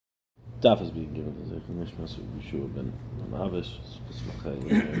Daf is being given to Zecher Nishmas of Yeshua ben Amavish, Schus V'chai,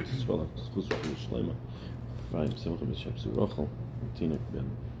 Schus V'chai Shlema, Ephraim Simcha B'Shem Rochel, Tinik ben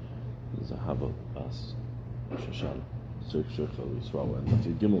Zahava Bas Shoshan, Zerk Shurchel Yisrael, and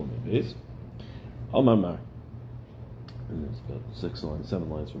Matthew Gimel Mebeis. Amar Mar, and there's about 6 lines, 7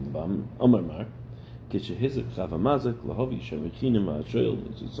 lines from the bottom. Amar Mar, Kishehizik Chava Mazik, Lahavi Shemechinim Ha'ashoyel,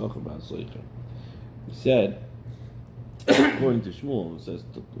 Mitzutzacha Ba'asoicha. He said, according to Shmuel, who says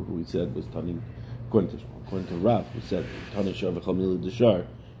who he said was Tani. According to Shmuel, according to Rav, who said Tani Shar v'Chal Milu Deshar.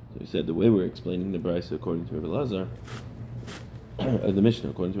 So he said the way we're explaining the Brisa according to Rebbe Lazar, the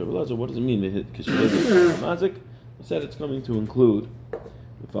Mishnah according to Rebbe Lazar, what does it mean? Mazik. He said it's coming to include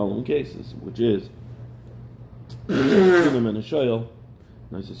the following cases, which is and a shoyel,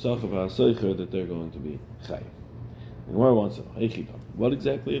 that they're going to be chayiv. And where wants to know? What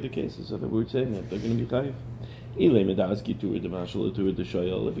exactly are the cases so that we're saying that they're going to be chayiv? If you're going to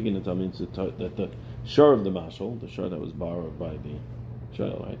tell me that the shor of the mashal, the shor that was borrowed by the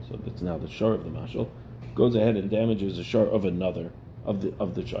shoyel, right? So that's now the shor of the mashal, goes ahead and damages the shor of another of the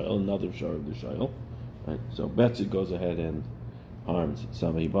shoyel, another shor of the shoyel, right? So Betsy goes ahead and harms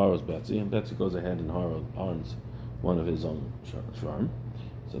somebody. He borrows Betsy, and Betsy goes ahead and harms one of his own shorm.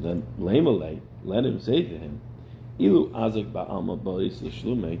 So then Leimalei, let him say to him, Ilu azik ba'alma ba'is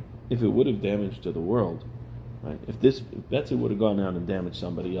l'shlume, if it would have damaged to the world. Right? If Betsy would have gone out and damaged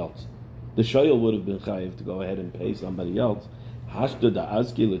somebody else, the shoyel would have been chayiv to go ahead and pay somebody else. Hashda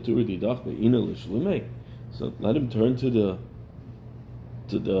da'azki l'tur didach be'ina l'shlume. So let him turn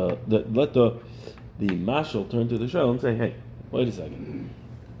let the mashal turn to the shoyel and say, hey, wait a second,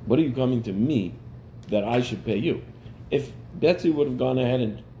 what are you coming to me that I should pay you? If Betsy would have gone ahead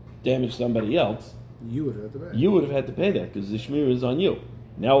and damaged somebody else, you would have had to pay that because the shmir is on you.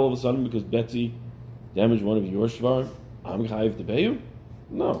 Now all of a sudden, because Betsy damage one of your shvar, I'm chayiv to pay you?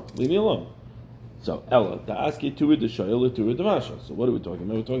 No, leave me alone. So, Ella, to ask you to the shoyel, to the mashal. So what are we talking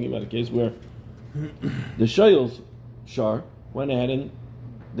about? We're talking about a case where the shoyel's shar went ahead and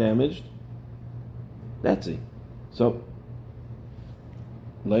damaged Betsy. So,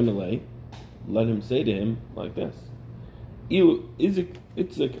 let him say to him like this.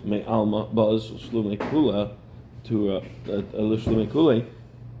 Itzik me alma ba'az shlume kula to shlume kule.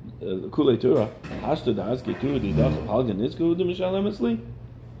 Kule Torah, Hashta Da'azki Tu Didach Halgan Nizku the Mishalem Esli.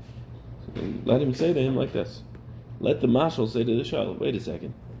 Let him say to him like this. Let the mashal say to the shayl, wait a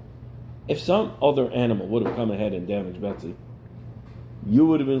second. If some other animal would have come ahead and damaged Betsy, you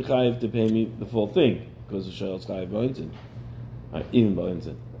would have been chayiv to pay me the full thing, because the shayl's chayiv ba'inzin. Even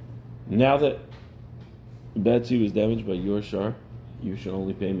ba'inzin. Now that Betsy was damaged by your shar, you should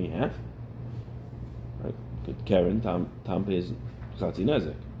only pay me half. Right? Karen, Tom pays Chatzi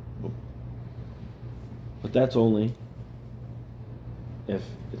Nezek. But that's only if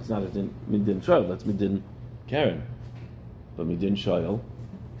it's not a midin shoyel. That's midin Karen. But midin shoyel,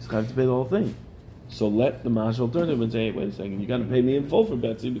 he's going to pay the whole thing. So let the mashal turn to him and say, hey, wait a second, you got to pay me in full for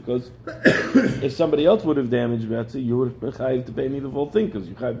Betsy, because if somebody else would have damaged Betsy, you would have been chayiv to pay me the full thing, because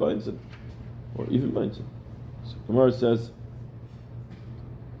you chayiv b'insin, or even b'insin. So Gemara says,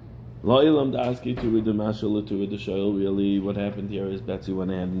 La ilam da'aski to read the mashal to read the shoyel. Really, what happened here is Betsy went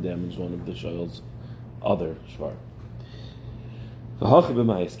ahead and damaged one of the shoyel's other shvar.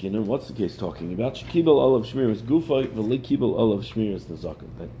 And what's the case talking about? Shekibel olav shmiras gufa v'likibel olav shmiras nezakim.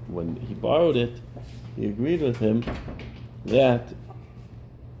 That when he borrowed it, he agreed with him that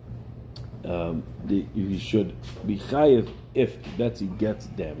he should be chayiv if Betsy gets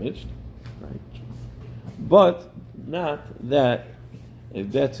damaged, right? But not that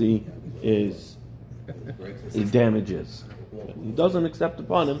if Betsy is damages. He doesn't accept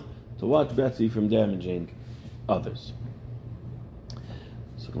upon him to watch Betsy from damaging others.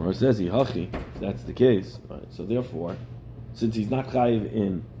 So Gemara says, if that's the case, right? So therefore, since he's not chayiv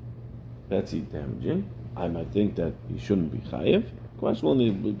in Betsy damaging, I might think that he shouldn't be chayiv. Question will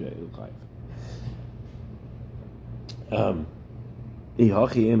need to be chayiv.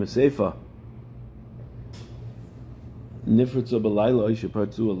 Ihachi emaseifa nifritza b'layla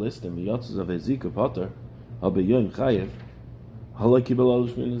ishapartzu a list and v'yotzes of ezika potter habeyoyim chayiv halaki b'layla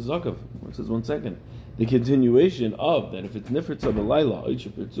shmin zakav. It says 1 second. The continuation of that, if it's nifritza b'layla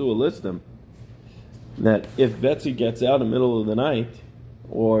ishapartzu a list them, that if Betsy gets out in the middle of the night,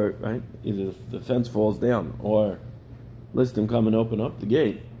 or right, either the fence falls down, or list them come and open up the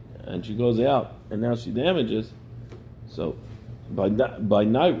gate, and she goes out, and now she damages. So by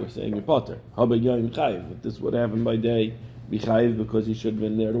night we're saying you're potter. How about Yom Chayiv? If this would happen by day, be Chayiv because he should have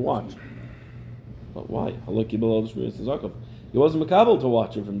been there to watch. But why? Halaki below the Shmiras Zakov. He wasn't makabel to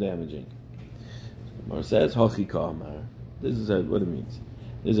watch her from damaging. Gemara says, Hachi Kamar. This is what it means.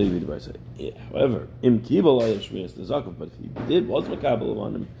 Is a Yid Brisa. However, Im Kibel Ayah Shmiras Nezakav, but if he was Makabel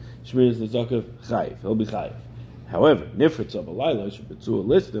on him, Shmiras Nezakav, Chayiv, he'll be Chayiv. However, Nifritz of a Laila, Shabbatzu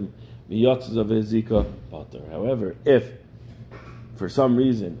listim, Miyatzes of Ezika, Pater. However, if for some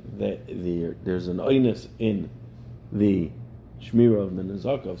reason there's an oinus in the Shmira of the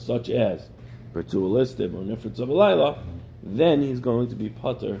Nezakav, such as Bertu listim or Nifritz of a Laila, then he's going to be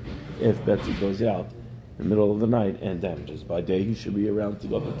Pater if Betsy goes out in the middle of the night and damages. By day, he should be around to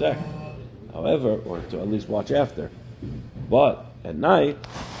go protect. However, or to at least watch after. But at night,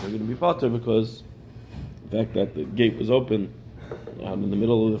 they're going to be Pater because the fact that the gate was open out in the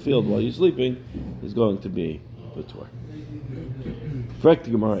middle of the field while you're sleeping is going to be Patur. Correct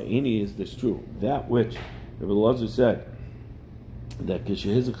the Gemara, Ini, is this true? That which Rabbi Elazar said, that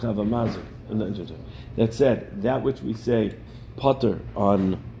Kishahizuk Chavamazik, that said, that which we say Pater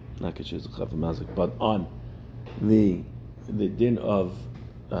on, not Kishahizuk Chavamazik, but on the din of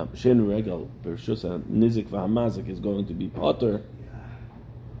Shen Regel, Bershusa Nizik Vahamazik is going to be Pater.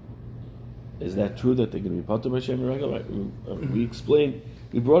 Is that true that they're going to be Pater by Shen Regel? Right. We explained,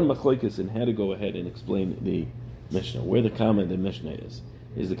 we brought Machlokes and had to go ahead and explain the Mishnah, where the comment in the Mishnah is.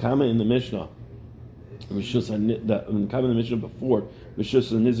 Is the comment in the Mishnah, the comment in the Mishnah before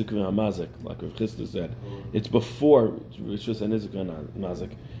Rishus Nizik Vahamazik, like Rav Chisda said, it's before Rishus Nizik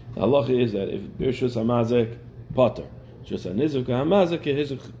Vahamazik. The halacha is that if Rishus Hamazik Pater, Rishus Nizik Vahamazik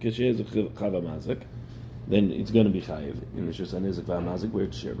Kishehizuk Chavamazik, then it's going to be chayiv in Rishus Nizik Vahamazik where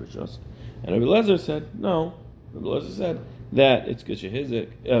it's shared Rishus. And Rabbi Elazar said no. Rabbi Elazar said that it's Kishehizuk.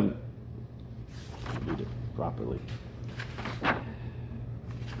 Read it properly.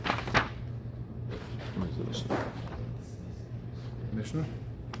 Where's the Mishnah? Mishnah?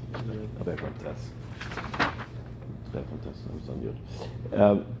 Back on test. Back on test. I was on mute.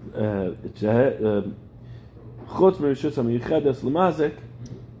 Chutz merishus hamiyuchedes l'mazik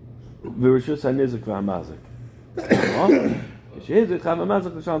v'rishus hanizik v'hamazik. K'shehizik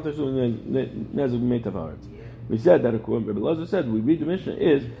v'hamazik l'shalom teshul nezik b'meitav haaretz. We said that according to Rabbi Elazar said, we read the Mishnah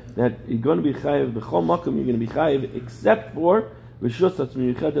is that you're going to be chayiv b'chol makom, you're going to be chayiv except for rishus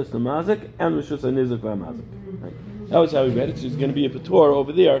hamiyuchedes l'mazik and rishus hanizik v'hamazik. That was how we read it. So it's going to be a patur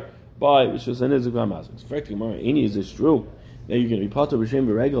over there by Rishus Hanizik V'Hamazik. So, correct, Gemara, Any, is this true that you're going to be patur b'shem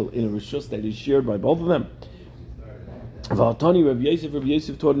v'regel in a Rishus that is shared by both of them? V'atani Rabbi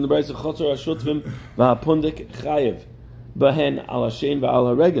Yosef taught in the Brayso Chotzor HaShutvim v'Hapundik Chayev b'hen al Hashem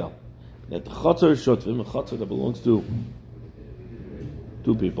v'al HaRegel. That the Chotzor HaShutvim, a Chotzor that belongs to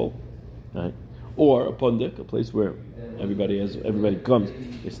two people, right? Or a Pundik, a place where everybody comes,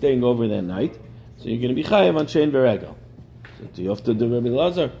 is staying over that night. So you're going to be chayav on shein v'regel. So to Yofta de Rabbi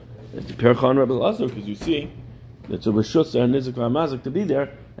Elazar, it's the Percha Rabbi Elazar, because you see it's a rishus and nizik v'hamazik to be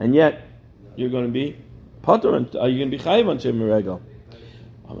there, and yet you're going to be patur, and you're going to be chayav on shein v'regel.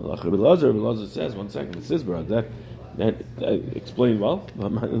 Rabbi Elazar says, one second, the Sisbra, that explained well. The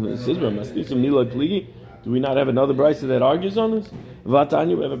Sisbra must do some nilai pligi. Do we not have another brisa that argues on this?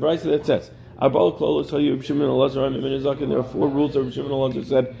 Vatanya, we have a brisa that says, Arbal klolos hayu b'shimon Elazar and Nizakin. There are 4 rules that Shimon Elazar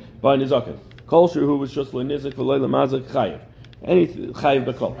said by Nizakin. Who was just nizik v'loy l'mazik chayiv. Any chayiv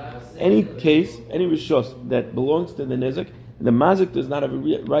b'kol. Any case, any rishus that belongs to the nizik, the mazik does not have a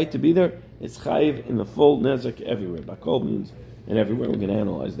right to be there. It's chayiv in the full nizik everywhere. B'kol means and everywhere. We're going to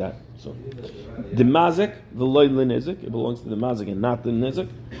analyze that. So the mazik v'loy l'nizik, it belongs to the mazik and not the nizik.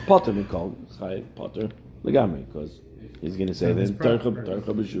 Potter b'kol chayiv potter legamri, because he's going to say then tercha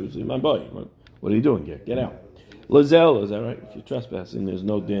b'shuz my boy. What are you doing here? Get out. Lazel, is that right? If you're trespassing, there's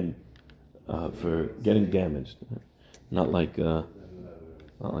no din for getting damaged, not like the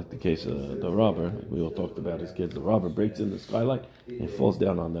case of the robber we all talked about his kids. The robber breaks in the skylight and falls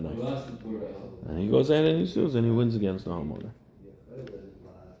down on the knife, and he goes ahead and he sues and he wins against the homeowner.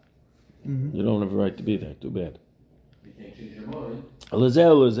 Mm-hmm. You don't have a right to be there. Too bad.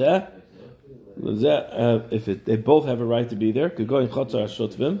 If they both have a right to be there, could go in Chotzor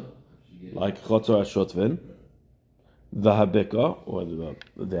HaShotvim, like Chotzor HaShotvim. V'habeka, or the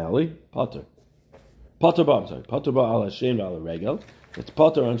valley, Pater. Pater ba al Hashem v'al regel. It's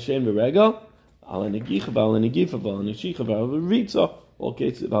Pater on Shem v'regel, al negicha v'al negifa v'al neshicha v'al v'ritza, all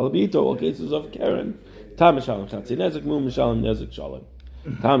cases of halabita, all cases of Karen. Tam mishalem chatzi nezek, mu mishalem nezek shalom.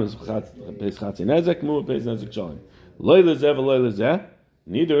 Tam is pays chatzi nezek, mu pays nezek shalom. Loy lezeh v'loy lezeh,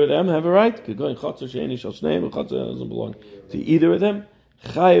 neither of them have a right. Could go in Chotzor she'eni shal shneim, and Chotzor doesn't belong to either of them.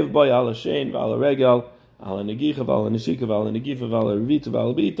 Chayiv by al Hashem v'al regel, Ala negicha, ala neshika, ala negifa, ala revita,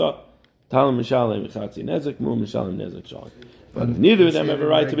 ala bita, talam mishalem chatzi nezek, mu mishalem nezek shalom. But if neither of them have a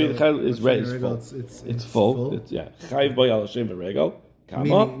right to be, the chayil is raised full. It's full. It's chayiv by al Hashem v'regel,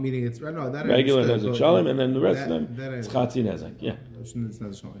 Meaning it's right. No, that regular I nezek shalom, and then the rest of them it's chatzi nezek. Yeah, it's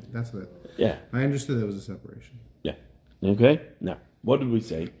nezek shalom. That's what. Yeah, I understood there was a separation. Yeah. Okay. Now, what did we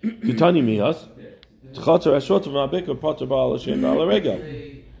say? Kitani mihas. Chatzar hashotven ma'abika pater ba'al hashem ba'al regel.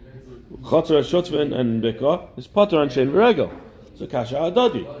 Chatzar hashotven and bika is pater on shen regel. So kasha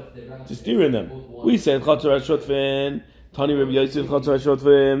adadi. To steer in them. We said chatzar hashotven. Tani Rabbi Yosef chatzar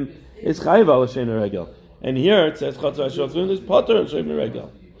hashotven is chayiv al shen regel. And here it says chatzar hashotven is pater on shen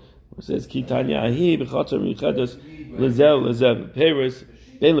regel. It says kitani ahi b'chatzar michedes lezel peres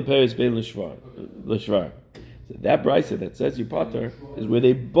bein leperes bein l'shvar. So that brisa that says you pater is where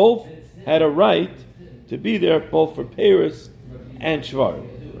they both had a right to be there, both for Paris and Shvar,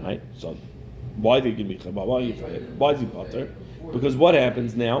 right? So why is he pater? Because what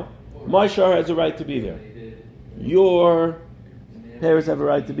happens now? My shar has a right to be there. Your Paris have a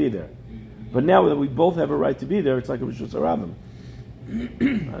right to be there. But now that we both have a right to be there, it's like a Rishus Harabim.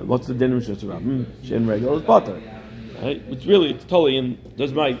 What's the din of Rishus Harabim? Shen Regel is pater. Right? It's totally in.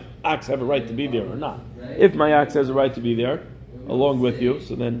 Does my ox have a right to be there or not? If my ox has a right to be there, along with you,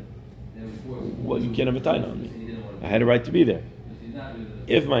 so then, well, you can't have a taina on me. I had a right to be there.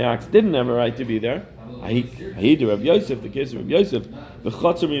 If my ox didn't have a right to be there, I do Rabbi Yosef, the case of Rabbi Yosef,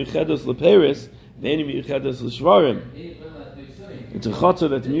 v'chatzar miyuchedes leperis, v'eni miyuchedes l'shvarim. It's a chatzar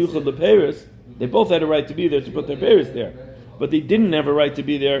that's miyuched leperis. They both had a right to be there to put their peris there, but they didn't have a right to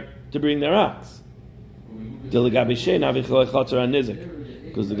be there to bring their ox. Because the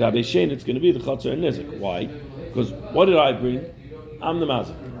Gabi Shein, it's going to be the Chatzar and Nizik. Why? Because what did I bring? I'm the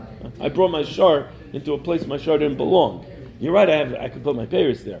mazik. I brought my shar into a place my shar didn't belong. You're right, I could put my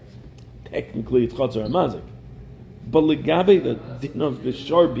Paris there. Technically, it's Chatzar and Mazik. But Legabe, the din of the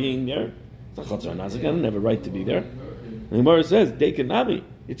shar being there, it's not Chatzar and Mazik. I don't have a right to be there. And the Gemara says, Deikan Navi.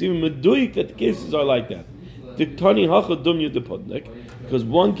 It's even meduik that the cases are like that. Because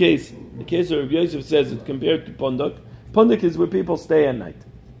one case, the case of Rabbi Yosef says it's compared to Ponduk. Ponduk is where people stay at night.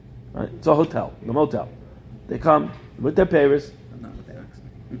 Right? It's a hotel, the motel. They come with their Paris. Not with the oxen.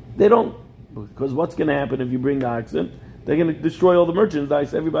 They don't, because what's going to happen if you bring the oxen? They're going to destroy all the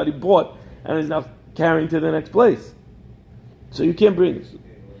merchandise everybody bought and is now carrying to the next place. So you can't bring it.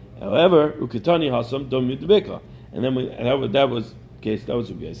 However, Ukitani Hasam Dom Yudbeka. And then that was the case, that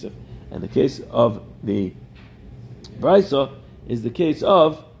was Rabbi Yosef. And the case of the Brisa is the case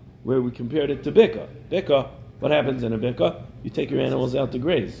of where we compared it to Bika. Bika, what happens in a Bika? You take your animals out to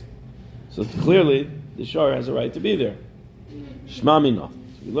graze. So clearly, the Shar has a right to be there. Shma Mina. So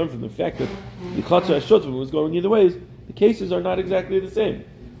we learn from the fact that the Chatzar HaShotvim was going either ways. The cases are not exactly the same.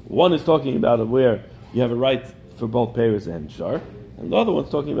 One is talking about where you have a right for both Paris and Shar, and the other one's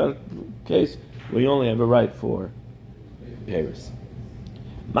talking about a case where you only have a right for Paris.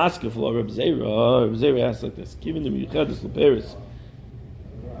 Maskef lo Reb Zera asks like this: given the Yuchadus LeParis,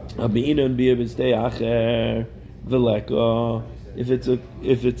 Abi'inon Bia B'Stei Acher V'Leka. If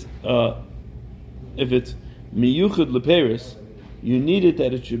it's Miyuchad LeParis, you need it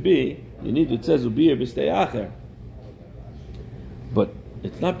that it should be. You need it says Bia B'Stei Acher, but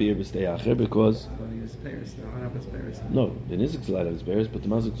it's not Bia B'Stei Acher because no, the Nizik's allowed to have his Paris, but the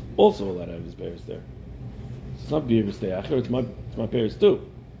Mazik's also allowed to have his Paris there. It's not Bia B'Stei Acher; it's my Paris too.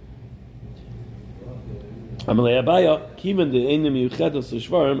 Amalei Abaya, Kivan the Einim Yuchedos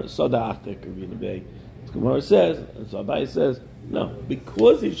L'Shvarim Sada Achter Kavina Bey. The Gemara says, and so Abaya says, no,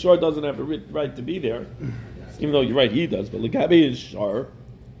 because his shar doesn't have a right to be there. Even though you're right, he does, but Legabe is shar,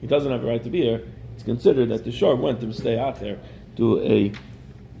 he doesn't have a right to be here. It's considered that the shar went to stay out there to a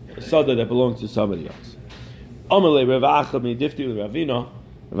sada that belongs to somebody else. Amalei Rav Acham Difti Ravina.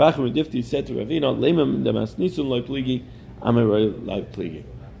 Rav Acham Difti said to Ravina, Lemam Damasnisun Loi Pligi, Amarei Loi Pligi.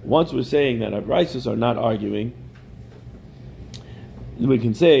 Once we're saying that our Brises are not arguing, we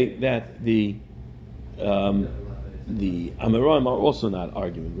can say that the Amoraim are also not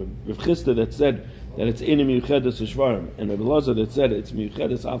arguing. Rav Chisda that said that it's Einim Yuchedes L'Shvarim, and Rav Elazar that said it's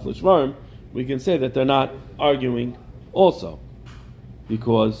Yuchedes Af L'Shvarim, we can say that they're not arguing also,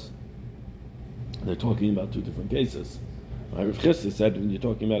 because they're talking about two different cases. Rav Chisda said when you're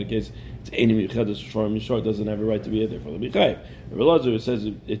talking about a case, it's Einim Yuchedes L'Shvarim, your shor doesn't have a right to be there for the B'Chayev. Rav Elazar says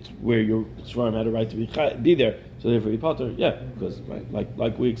it's where your Shvarim had a right to be there, so therefore you pater, yeah, because right,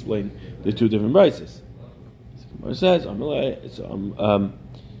 like we explained, the two different Brises. It says, Amalei,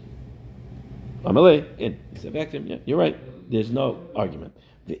 in. He said back to him, yeah, you're right. There's no argument.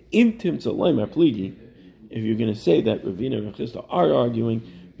 The intim tzalaymar pligi, if you're going to say that Ravina and Chisda are arguing,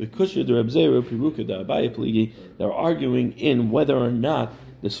 because you're the Reb Zera, Piruka, the Abaya pligi, they're arguing in whether or not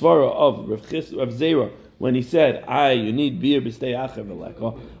the svara of Reb Zera, when he said, you need beer b'stei acher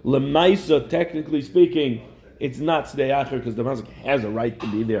v'leka, lemaisa, technically speaking, it's not Sdei Acher because the Mazik has a right to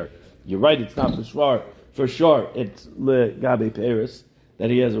be there. You're right, it's not for sure. It's Le Gabe Paris that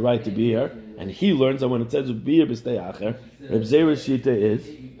he has a right to be here, and he learns that when it says Ubir B'Sdei Acher, Reb Zera's Shita is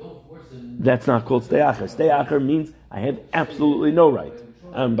that's not called Sdei Acher. Sdei Acher means I have absolutely no right.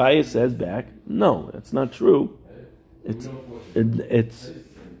 And Abaye says back, no, that's not true. It's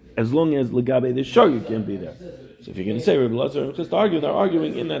as long as Legabe the Shar you can't be there. So if you're going to say Reb Elazar and Chista argue, they're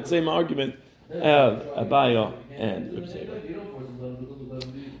arguing in that same argument of Abaye and Reb Zera.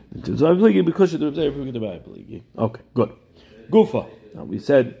 Okay, good. Gufa. Now we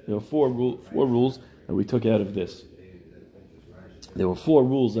said there were four rules that we took out of this. There were four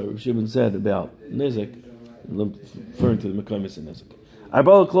rules that Reb Shimon said about Nizik, referring to the Mekaymis and Nizik.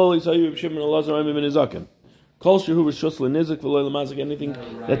 Arbala Kloli Sayu Reb Shimon Elazar Amim and Nizakin. Kol Shehu Rishus LeNizik V'Lo LeMazik. Anything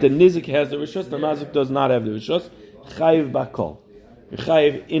that the Nizik has the Rishus, the Mazik does not have the Rishus. Chayiv Bakol. You're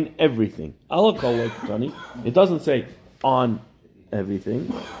chayiv in everything. Alakol like Tani. It doesn't say on everything,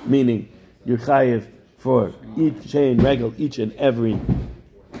 meaning you're chayiv for each chain regal, each and every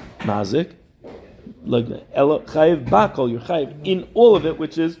mazik. Like chayiv bakol, you're chayiv in all of it,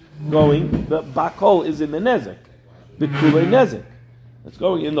 which is going. The bakol is in the nezik, the kulei nezik. It's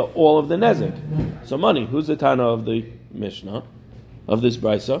going in all of the nezik. So money. Who's the Tana of the Mishnah of this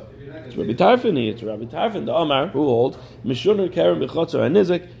brisa? It's Rabbi Tarfon. It's Rabbi Tarfon, the Amar, who holds Mishunah Karen b'Chotzer and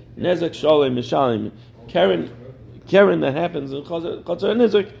Nizik Shalem Mishalim. Karen that happens in Chotzer and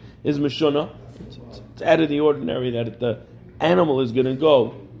Nizik is Mishunah. It's out of the ordinary that the animal is going to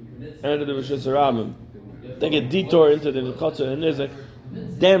go under the Rishus Harabim, take a detour into the Chotzer and Nizik,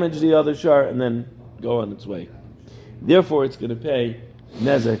 damage the other shar, and then go on its way. Therefore, it's going to pay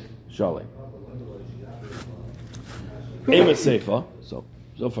Nezek Shalem. Ema Seifa.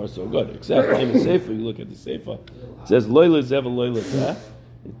 So far so good. Except Ema Seifa, you look at the Seifa. It says Loila Zev Loila Zeh.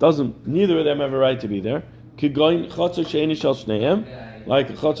 It doesn't. Neither of them have a right to be there. Kigoin Chotzer Sheini Shal Shneim,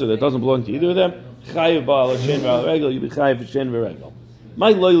 like a Chotzer that doesn't belong to either of them. Chayiv Baal Shein V'Al Regel. You be Chayiv Shein V'Regel.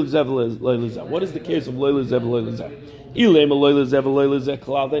 My Loila Zev Loila Zeh. What is the case of Loila Zev Loila Zeh? Ilema Loila Zev Loila Zeh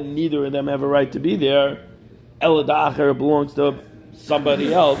Klal. Then neither of them have a right to be there. Ela Da'acher belongs to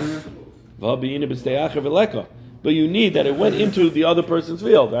somebody else. But you need that it went into the other person's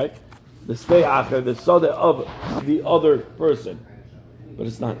field, right? The stei acher, the soda of the other person. But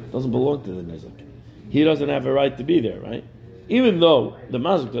it doesn't belong to the nizik. He doesn't have a right to be there, right? Even though the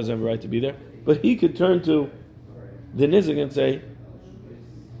mazik doesn't have a right to be there, but he could turn to the nizik and say,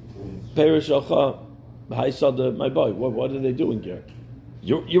 Perish alcha, my boy, what are they doing here?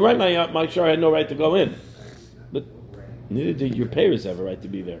 You're right, my shar had no right to go in. But neither did your parents have a right to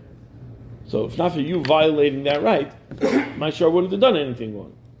be there. So if not for you violating that right, my shar wouldn't have done anything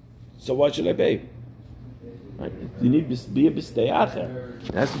wrong. So why should I pay? Right? You need to be a b'stei acher.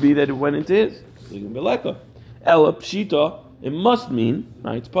 It has to be that it went into his. Ela pshita. It must mean,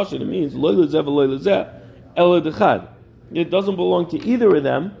 right? It's pashut. It means lo lezeh v'lo lezeh ela dechad. It doesn't belong to either of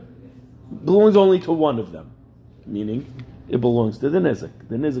them. It belongs only to one of them. Meaning, it belongs to the nizik.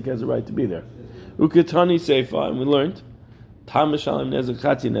 The nizik has a right to be there. Uketani seifa, and we learned tam mishalim nezik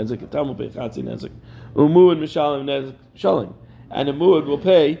chatzi nezik, tam will pay chatzi nezik. Umuad mishalim nezik shalim, and a muad will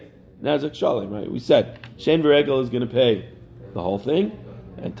pay nezik shalim. Right? We said shein v'regel is going to pay the whole thing,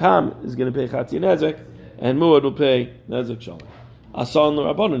 and tam is going to pay chatzi nezik, and muad will pay nezik shalim. Asal the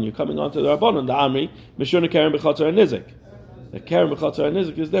rabbanon, you're coming on to the rabbanon. The amri mishuna karen b'chatzar and nizik. The karen b'chatzar and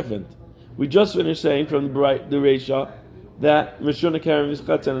nizik is different. We just finished saying from the Reisha that Mishuna Karen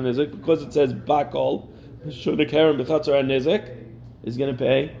B'chatzar and Nizik, because it says Bakol, Mishuna Karen B'chatzar and Nizik is going to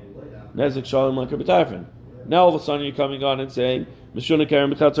pay Nizik Shalom like Rabbi Tarfon. Now all of a sudden you're coming on and saying Mishuna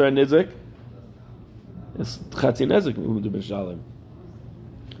Karen B'chatzar and Nizik, it's Chatzi Nizik Mu'udu B'Shalom.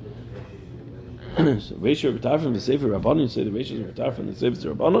 So Reisha Rabbi Tarfon, the Sefer Rabbanon, you say the Reisha Rabbi Tarfon, the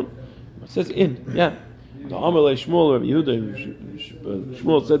Sefer Rabbanon, it says in, yeah. The Amalei Shmuel Rabbi Yehuda,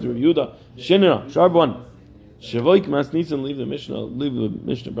 Shmuel said to Rabbi Yehuda, Shinra, sharp one. Shavoik Mas Nisan, leave the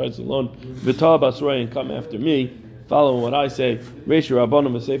Mishnah Bride alone. V'tal Basroi, and come after me. Follow what I say. Reisha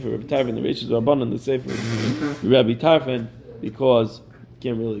Rabbanon, the Sefer Rabbi Tarfon, the Reisha Rabbanon, the Sefer Rabbi Tarfon, because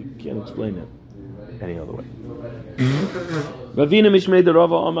can't explain it any other way. Ravina Mishmei the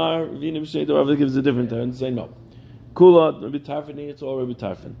Rava Amar, Ravina Mishmei the Rava gives a different turn and say no. Kula Rabbi Tarfon, it's all Rabbi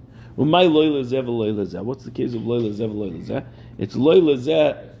Tarfon. My loyla zeh v'loyla zeh. What's the case of loyla zeh v'loyla zeh? It's loyla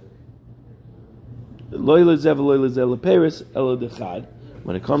zeh v'loyla zeh leParis ela dechad.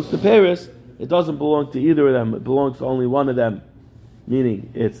 When it comes to Paris, it doesn't belong to either of them. It belongs to only one of them.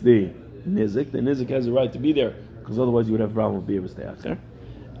 Meaning, it's the nizik. The nizik has a right to be there because otherwise you would have a problem with being b'stei acher.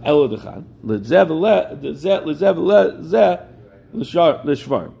 Ela dechad. Lezeh v'lezeh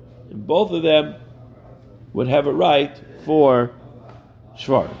l'shvar. Both of them would have a right for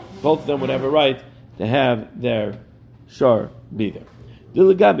shvar. Both of them would have a right to have their shar be there.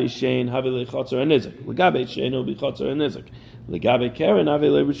 Legabe shein have lechotzer and nizik. Legabe shein will be chotzer and nizik. Legabe keren have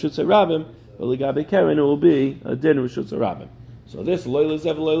reshutz rabim. But legabe keren it will be a din reshutz rabim. So this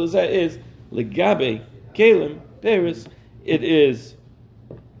loylazeh v'loylazeh is legabe kalim peris. It is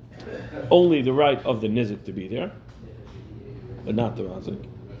only the right of the nizik to be there, but not the mazik.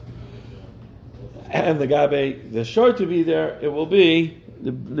 And the shar to be there, it will be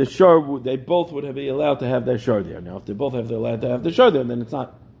the shar. They both would be allowed to have their shar there. Now, if they both allowed to have their shar there, then it's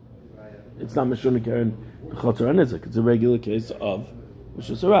not mishum keren chotzer and nizik. It's a regular case of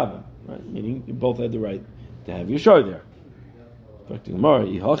reshutz rabim, right? Meaning you both had the right to have your shar there. If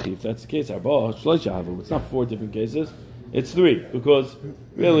that's the case, it's not 4 different cases; it's 3 because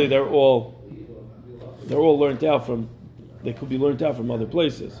really they're all learned out from. They could be learned out from other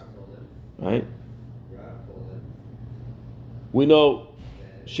places, right? We know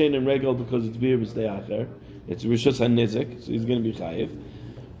shein and regel because it's bir b'stei acher. It's rishus hanizik, so he's going to be chayiv.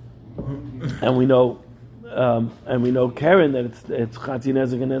 And we know Karen that it's chatzi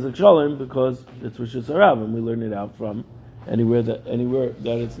nezik and nezik shalom because it's rishus harav, and we learn it out from anywhere that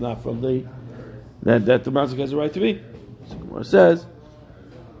it's not from that the mazik has a right to be. So Gemara says,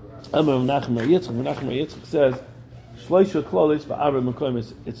 Amar Menachem Yitzchak says, Shloisha klolis va'arba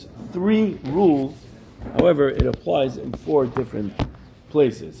mekomis. It's 3 rules. However, it applies in 4 different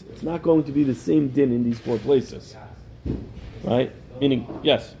places. It's not going to be the same din in these 4 places, right? Meaning,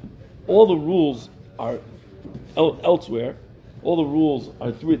 yes, all the rules are elsewhere. All the rules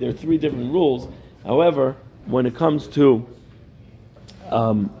are 3. There are 3 different rules. However, when it comes to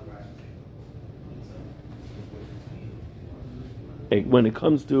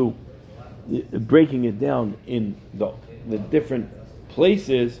breaking it down in the different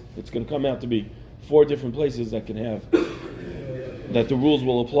places, it's going to come out to be 4 different places that can have that the rules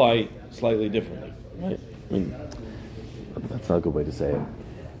will apply slightly differently, right? I mean, that's not a good way to say it.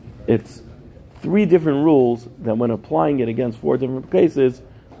 It's 3 different rules that, when applying it against 4 different cases,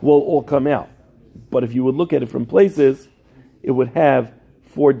 will all come out. But if you would look at it from places, it would have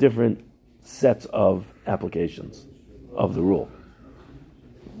 4 different sets of applications of the rule.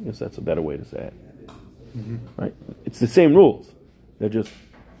 I guess that's a better way to say it. Mm-hmm. Right? It's the same rules. They're just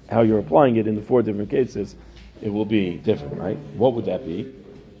how you're applying it in the 4 different cases. It will be different, right? What would that be?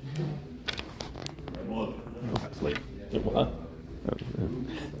 What?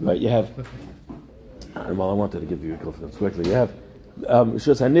 Right, you have. Well, I wanted to give you a confidence quickly. You have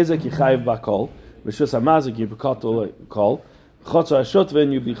Rishus HaNizek Yichayev Bakol, Rishus HaMazik Yibakatul Kol, Chotzer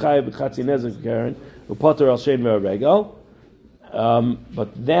HaShotvin Yichayev B'Chatzi Nezek Karen, Upater Al Shein Ve'Regel.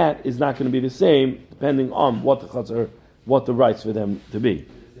 But that is not going to be the same depending on what the rights for them to be.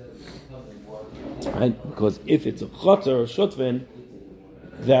 Right? Because if it's a chotzer or shotvin,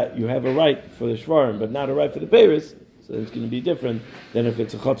 that you have a right for the shvarim, but not a right for the peiros, so it's going to be different than if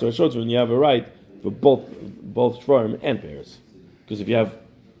it's a chotzer or shotvin, you have a right for both shvarim and peiros. Because if you have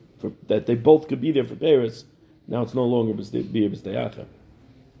that they both could be there for peiros, now it's no longer b'stei acher.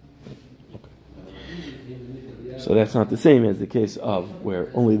 So that's not the same as the case of where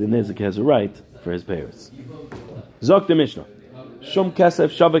only the nezik has a right for his peiros. Zok the Mishnah. Shum kesef,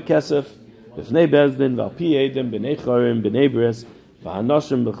 shava kesef, b'fnei bezdin, v'alpi edim, b'nei chorim, b'nei bris,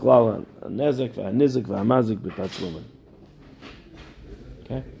 v'hanoshim b'chlal nezik, v'hanizik, v'hamazik, b'tatzlumen.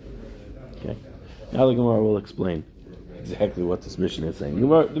 Okay? Now the Gemara will explain exactly what this Mishnah is saying.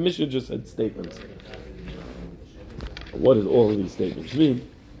 The Mishnah just said statements. What does all of these statements mean?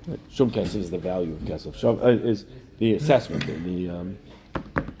 Shum kesef is the value of kesef. Shum is the assessment, the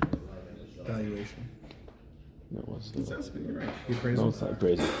Valuation. No, what's the Assessment, you're right. The appraisal. No, it's not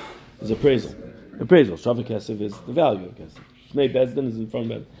appraisal. It's appraisal. Appraisal. Shavak kesef is the value of kesef. Shnei bezdin is in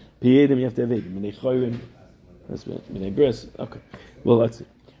front of it. Piyedim you have to have it. Minei choyrim. That's minei bris. Okay. Well, let's see.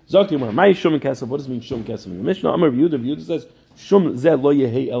 Zok Yomar. Mai shum kesef. What does it mean shum kesef in the Mishnah? Amar Yehuda. Yehuda says shum zeh lo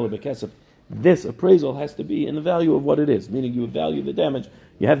yehei ela bekesef. This appraisal has to be in the value of what it is. Meaning you value the damage.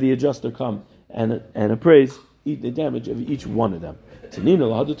 You have the adjuster come and appraise the damage of each one of them. Tanina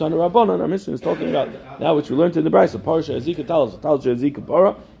lahadutana rabbanon. Our mission is talking about that which we learned in the Brisa. Parsha ezika talos, talos ezika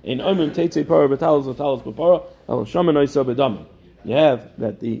para. In omim teitze para betalos, talos bepara. El shaman oisa bedamim. You have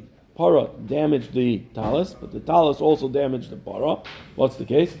that the para damaged the talis, but the talis also damaged the para. What's the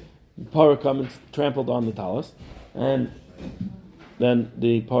case? The para come and trampled on the talis, and then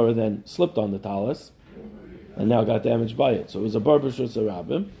the para then slipped on the talis, and now got damaged by it. So it was a barbershus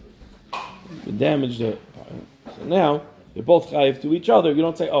arabim. It damaged the para. So now they're both chayiv to each other. You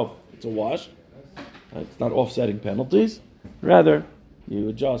don't say, oh, it's a wash. Right? It's not offsetting penalties. Rather, you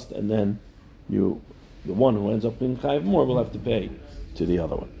adjust and then you the one who ends up being chayiv more will have to pay to the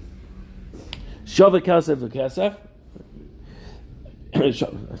other one. Shava kasef v'kasef. I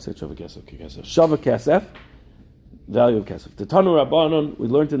said shava kasef v'kasef. Shava kasef, value of kasef. The Tanu Rabbanon, we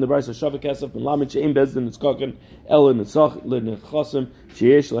learned in the Brisa shava kasef and lamed she'im bezdin nitzkaken el nitzach l'nechasim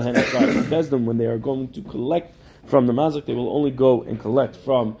sheyesh lehen akar. Bezdin, when they are going to collect from the mazik, they will only go and collect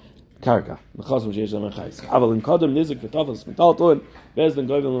from karka. Nechasim sheyesh lehen chayis. Aval in kadam nizik v'tafel metaltalin bezdin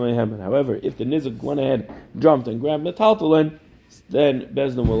goyvel l'mehem. However, if the nizik went ahead, jumped and grabbed metaltalin, then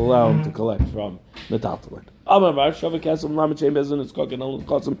Bezdin will allow him to collect from metaltalin. Amar Bar Shava Kasem Lamed Shein Bezdin is Koken El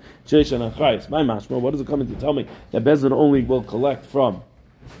Kotzim Sheish and Achrayis. My mashma, what is it coming to tell me that Bezdin only will collect from?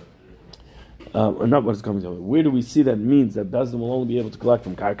 Or not what is coming to tell me. Where do we see that means that Bezdin will only be able to collect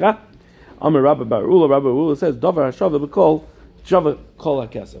from karka? Amar Rabbi Bar Ula says Davar Hashava B'Kol Shava Kol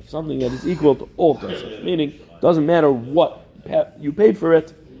HaKesef, something that is equal to all kesef, meaning doesn't matter what you paid for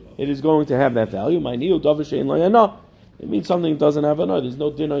it, it is going to have that value. My Neo Davar Shein Lo Yana. It means something doesn't have a no. There's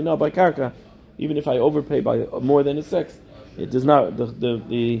no din no by karka. Even if I overpay by more than a sixth, it does not.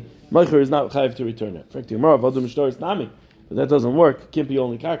 The meicher is not chayiv to return it. But that doesn't work. It can't be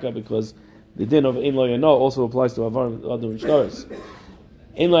only karka because the din of ein lo yano also applies to avar other shtaris.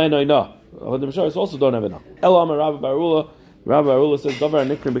 Ein lo yano. Other shtaris also don't have a no. El Amar Rabbi Barula. Rabbi Barula says davar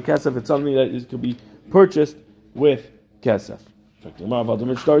nikrim bekesef. It's something that could be purchased with kesef. Other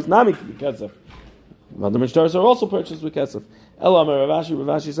shtaris nami could be kesef. The mishtaris are also purchased with kesef. Elamar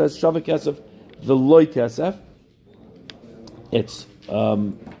Ravashi says shava kesef the loy kesef. It's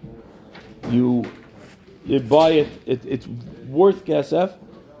you buy it. It's worth kesef,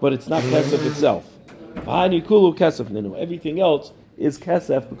 but it's not kesef itself. V'hani kulu kesef ninu. Everything else is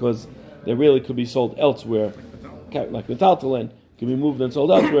kesef because they really could be sold elsewhere, like metaltalin can be moved and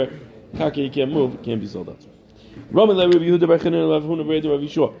sold elsewhere. Karka you can't move, it can't be sold elsewhere. So Rabbi Yehuda Bar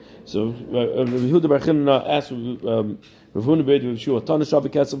Chanina asked Rav Huna Bar Yeshua, Tana Shava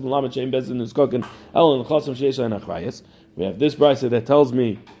Kesef Lamed Shein Bezdin is Koken El and Chasim Sheish and Achrayis. We have this brisa that tells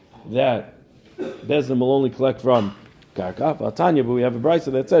me that Bezdin will only collect from karka. Vatanya, but we have a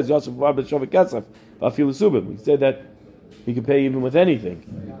brisa that says Yosef Rabbi Shava Kesef Vafilu Subim. We said that he could pay even with anything.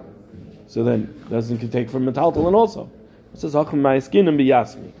 So then Bezdin can take from metaltalin also. It says Hacham Ma'iskin and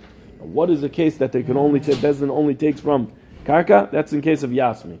Biyasmi. What is the case that they can only take, Bezdin only takes from karka? That's in case of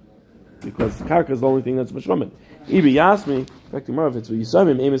Yasmi. Because karka is the only thing that's mashromet. Ibi Yasmi, in fact, tomorrow if it's what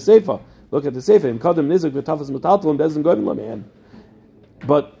Yisomim, aim is Seifa. Look at the Seifa. In Kadam Nizik, V'tafas Metaltal, and Bezdin Govin Lamehan.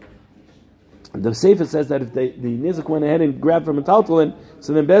 But the Seifa says that if the Nizik went ahead and grabbed from Metaltalin,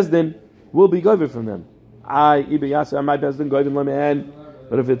 so then Bezdin will be Govin from them. Ibi Yasmi, my Bezdin Govin Lamehan.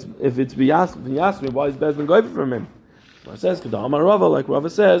 But if it's Yasmi, why is Bezdin Govin from him? It says, Amar Rava, like Rava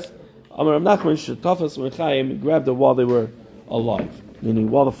says, Amar Nachman Shetafas Mechayim grabbed it while they were alive, meaning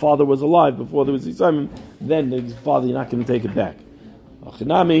while the father was alive before there was Yisayim, then the father you're not going to take it back.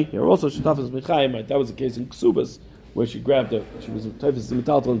 Achinami here also Shetafas Mechayim, right? That was the case in Ksubas where she grabbed it. She was Tefes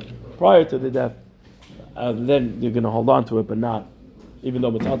Metaltalin prior to the death. Then you're going to hold on to it, but not even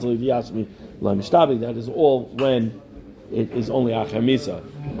though Metaltalin Yasmi La Mishtabi. That is all when it is only Achamisa.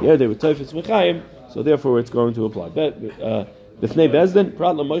 Yeah, they were Tefes Mechayim, so therefore it's going to apply. B'fnei Bezdin,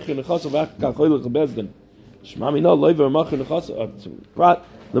 prat l'moicher nechasav v'achar choylech Bezdin. Shema mina loiver moicher nechasav, prat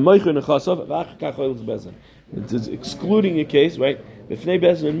l'moicher nechasav v'achar choylech Bezdin. It is excluding a case, right? B'fnei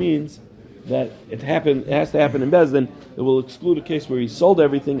Bezdin means that it has to happen in Bezdin. It will exclude a case where he sold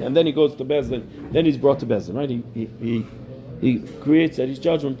everything and then he goes to Bezdin, then he's brought to Bezdin, right? He creates that he's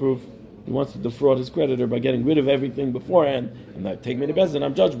judgment proof. He wants to defraud his creditor by getting rid of everything beforehand, and that take me to Bezdin,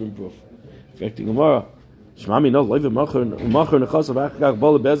 I'm judgment proof. Affecting Gemara. Shmami no loiv macher nechasav achar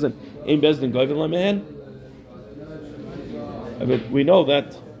bol Bezdin ein Bezdin goyvel lamehen. But we know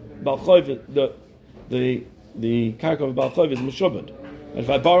that Balchoiv, the karka of Balchoiv is meshubed. If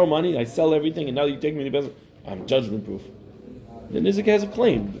I borrow money, I sell everything, and now you take me to Bezdin, I'm judgment proof. Then Nizik has a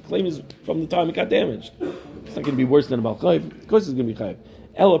claim. The claim is from the time it got damaged. It's not going to be worse than a Balchoiv. Of course, it's going to be chayiv.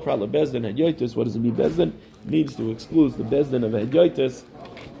 Ela prala Bezdin hadyotis. What does it mean? Bezdin needs to exclude the Bezdin of hadyotis.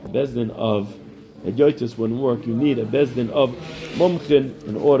 The Bezdin of hadyotis wouldn't work. You need a Bezdin of mumchin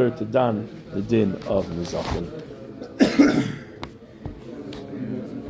in order to don the din of nizachim.